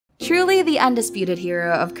Truly the undisputed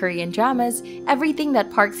hero of Korean dramas, everything that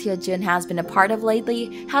Park Seo Joon has been a part of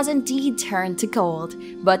lately has indeed turned to gold.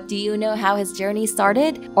 But do you know how his journey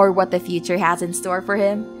started, or what the future has in store for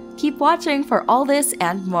him? Keep watching for all this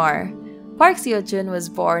and more. Park Seo Joon was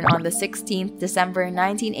born on the 16th December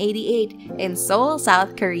 1988 in Seoul,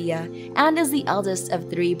 South Korea, and is the eldest of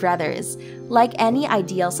 3 brothers. Like any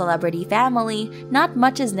ideal celebrity family, not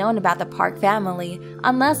much is known about the Park family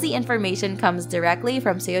unless the information comes directly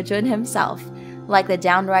from Seo Joon himself, like the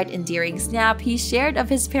downright endearing snap he shared of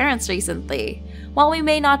his parents recently. While we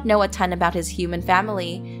may not know a ton about his human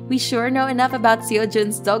family, we sure know enough about Seo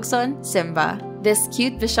Joon's dogson, Simba. This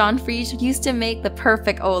cute Bichon Frige used to make the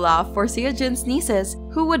perfect Olaf for Seo Joon's nieces,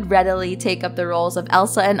 who would readily take up the roles of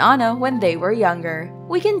Elsa and Anna when they were younger.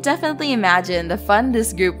 We can definitely imagine the fun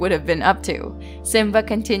this group would have been up to. Simba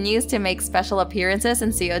continues to make special appearances in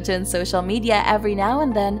Seo Joon's social media every now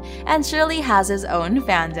and then, and surely has his own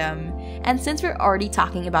fandom. And since we're already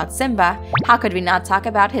talking about Simba, how could we not talk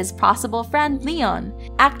about his possible friend Leon?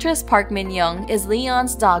 Actress Park Min-young is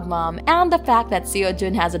Leon's dog mom, and the fact that Seo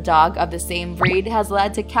Joon has a dog of the same breed has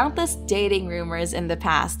led to countless dating rumors in the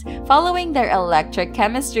past, following their electric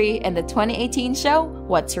chemistry in the 2018 show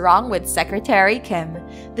What's Wrong with Secretary Kim.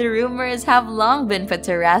 The rumors have long been put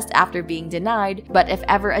to rest after being denied, but if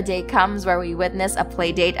ever a day comes where we witness a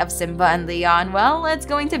playdate of Simba and Leon, well, it's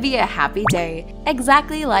going to be a happy day.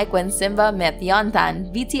 Exactly like when Simba met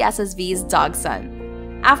Yeontan, BTS's V's dogson.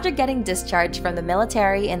 After getting discharged from the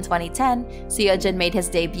military in 2010, Seo Joon made his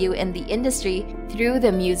debut in the industry through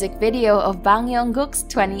the music video of Bang Young-guk's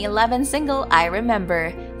 2011 single I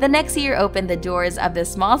Remember. The next year opened the doors of the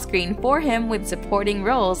small screen for him with supporting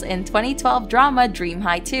roles in 2012 drama Dream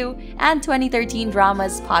High 2 and 2013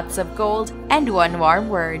 dramas Pots of Gold and One Warm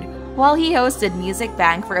Word. While he hosted Music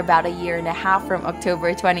Bank for about a year and a half from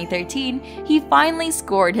October 2013, he finally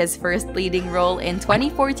scored his first leading role in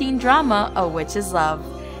 2014 drama A Witch's Love.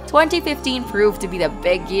 2015 proved to be the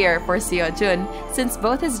big year for Seo Joon since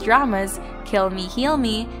both his dramas, Kill Me Heal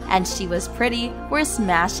Me and She Was Pretty, were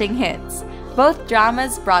smashing hits. Both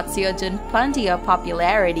dramas brought Seo Joon plenty of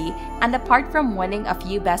popularity, and apart from winning a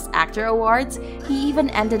few Best Actor awards, he even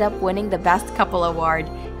ended up winning the Best Couple award,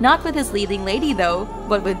 not with his leading lady though,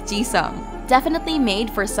 but with Jisung. Definitely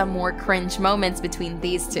made for some more cringe moments between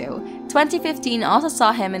these two. 2015 also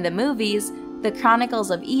saw him in the movies The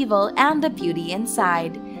Chronicles of Evil and The Beauty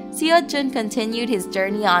Inside. Seo Joon continued his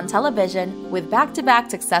journey on television with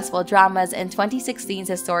back-to-back successful dramas in 2016's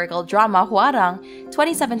historical drama Hwarang,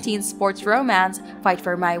 2017's sports romance Fight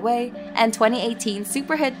for My Way, and 2018's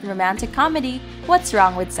super hit romantic comedy What's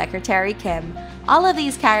Wrong with Secretary Kim. All of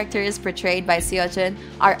these characters portrayed by Seo Joon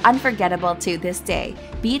are unforgettable to this day,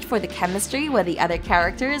 be it for the chemistry with the other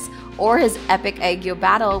characters or his epic aegyo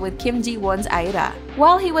battle with Kim Ji-won's Aira.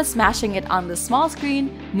 While he was smashing it on the small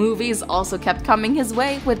screen, movies also kept coming his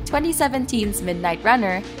way with 2017's Midnight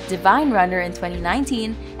Runner, Divine Runner in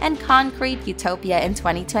 2019, and Concrete Utopia in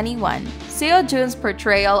 2021. Seo Joon's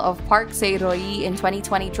portrayal of Park Seo Joon in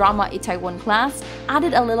 2020 drama Itaewon Class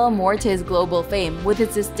added a little more to his global fame with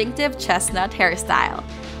his distinctive chestnut hairstyle.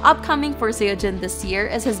 Upcoming for Seo Joon this year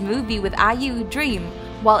is his movie with IU, Dream.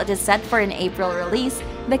 While it is set for an April release,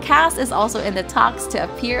 the cast is also in the talks to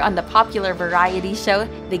appear on the popular variety show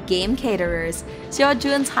The Game Caterers. Seo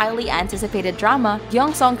Joon's highly anticipated drama,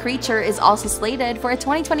 Young-song Creature, is also slated for a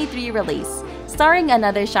 2023 release. Starring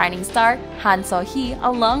another shining star, Han So-hee,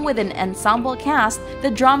 along with an ensemble cast,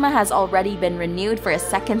 the drama has already been renewed for a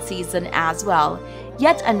second season as well.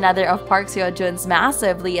 Yet another of Park Seo Joon's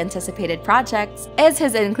massively anticipated projects is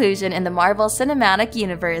his inclusion in the Marvel Cinematic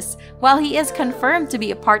Universe. While he is confirmed to be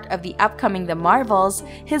a part of the upcoming The Marvels,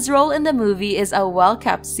 his role in the movie is a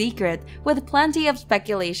well-kept secret, with plenty of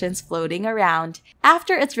speculations floating around.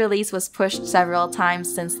 After its release was pushed several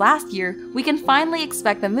times since last year, we can finally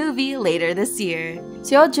expect the movie later this year.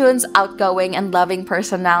 Seo Joon's outgoing and loving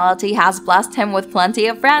personality has blessed him with plenty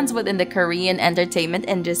of friends within the Korean entertainment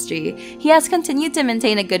industry. He has continued to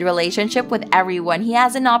maintain a good relationship with everyone he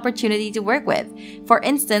has an opportunity to work with. For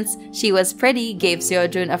instance, She Was Pretty gave Seo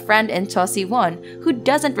Joon a friend in Cho Si-won, who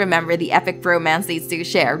doesn't remember the epic bromance these two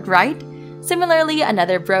shared, right? Similarly,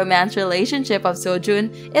 another bromance relationship of Seo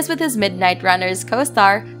Joon is with his Midnight Runners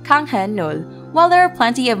co-star Kang Han-nul. While there are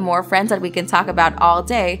plenty of more friends that we can talk about all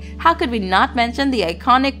day, how could we not mention the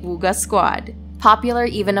iconic Wooga Squad? Popular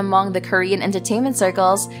even among the Korean entertainment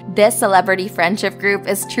circles, this celebrity friendship group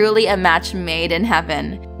is truly a match made in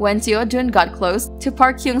heaven. When Seo Joon got close to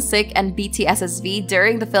Park Hyung-sik and BTS's V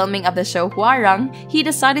during the filming of the show Hwarang, he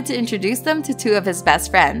decided to introduce them to two of his best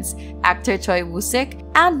friends, actor Choi Woo-sik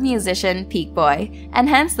and musician Peak Boy, and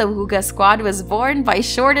hence the Wooga Squad was born by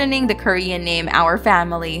shortening the Korean name Our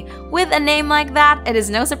Family. With a name like that, it is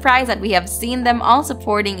no surprise that we have seen them all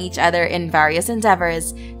supporting each other in various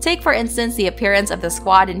endeavors. Take for instance the appearance of the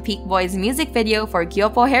squad in Peak Boy's music video for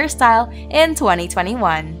Gyopo Hairstyle in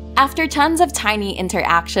 2021. After tons of tiny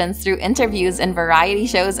interactions through interviews and variety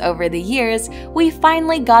shows over the years, we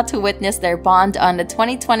finally got to witness their bond on the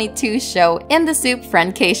 2022 show In the Soup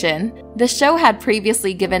Friendcation. The show had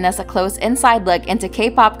previously given us a close inside look into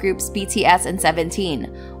K-pop groups BTS and 17.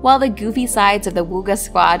 While the goofy sides of the Wooga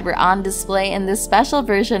Squad were on display in this special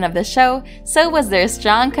version of the show, so was their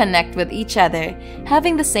strong connect with each other.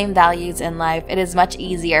 Having the same values in life, it is much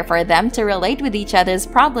easier for them to relate with each other's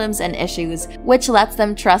problems and issues, which lets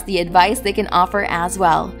them trust the advice they can offer as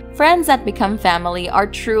well. Friends that become family are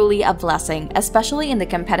truly a blessing, especially in the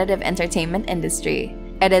competitive entertainment industry.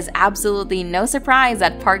 It is absolutely no surprise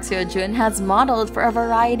that Park Seo Joon has modeled for a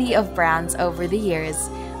variety of brands over the years.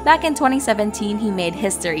 Back in 2017, he made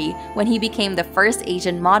history when he became the first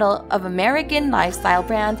Asian model of American lifestyle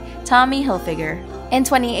brand Tommy Hilfiger. In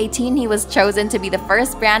 2018, he was chosen to be the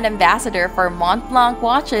first brand ambassador for Montblanc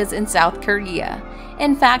watches in South Korea.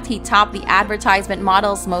 In fact, he topped the advertisement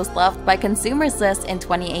models most loved by consumers list in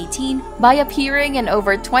 2018 by appearing in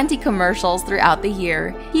over 20 commercials throughout the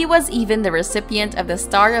year. He was even the recipient of the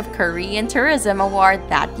Star of Korean Tourism Award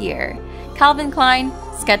that year. Calvin Klein,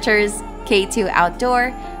 Skechers, K2 Outdoor,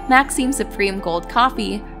 Maxim Supreme Gold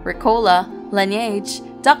Coffee, Ricola, Lineage,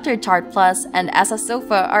 Dr. Chart Plus, and Essa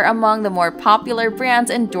Sofa are among the more popular brands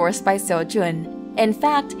endorsed by Seo Joon. In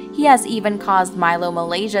fact, he has even caused Milo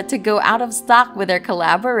Malaysia to go out of stock with their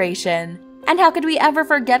collaboration. And how could we ever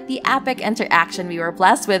forget the epic interaction we were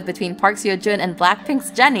blessed with between Park Seo Joon and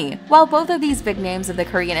Blackpink's Jennie? While both of these big names of the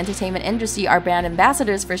Korean entertainment industry are brand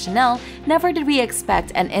ambassadors for Chanel, never did we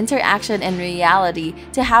expect an interaction in reality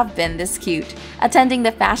to have been this cute. Attending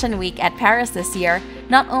the Fashion Week at Paris this year,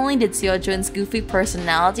 not only did Seo Joon's goofy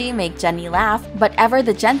personality make Jennie laugh, but ever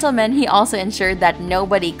the gentleman, he also ensured that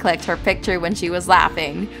nobody clicked her picture when she was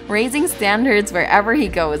laughing, raising standards wherever he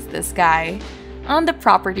goes, this guy. On the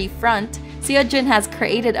property front, Seo Joon has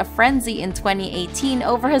created a frenzy in 2018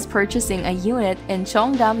 over his purchasing a unit in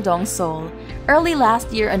Cheongdam-dong, Seoul. Early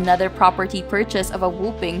last year, another property purchase of a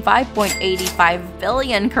whopping 5.85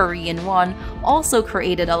 billion Korean won also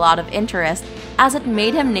created a lot of interest, as it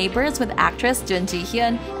made him neighbors with actress Jun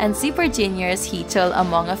Ji-hyun and Super Junior's Hee-chul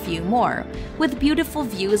among a few more. With beautiful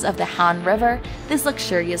views of the Han River, this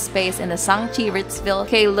luxurious space in the Sangchi Ritzville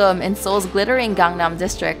K-Lum in Seoul's glittering Gangnam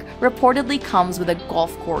district reportedly comes with a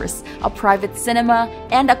golf course, a private cinema,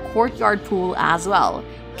 and a courtyard pool as well.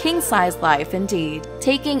 King-size life indeed.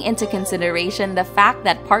 Taking into consideration the fact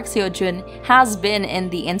that Park Seo Joon has been in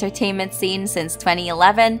the entertainment scene since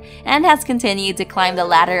 2011 and has continued to climb the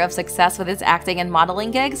ladder of success with his acting and modeling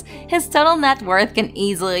gigs, his total net worth can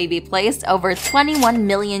easily be placed over $21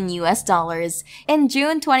 million US. In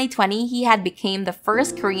June 2020, he had become the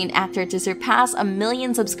first Korean actor to surpass 1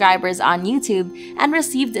 million subscribers on YouTube and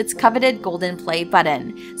received its coveted golden play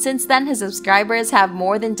button. Since then, his subscribers have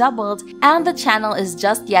more than doubled, and the channel is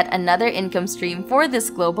just yet another income stream for this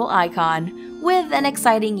global icon. With an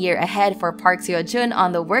exciting year ahead for Park Seo Joon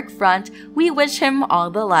on the work front, we wish him all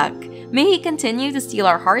the luck. May he continue to steal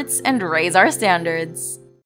our hearts and raise our standards.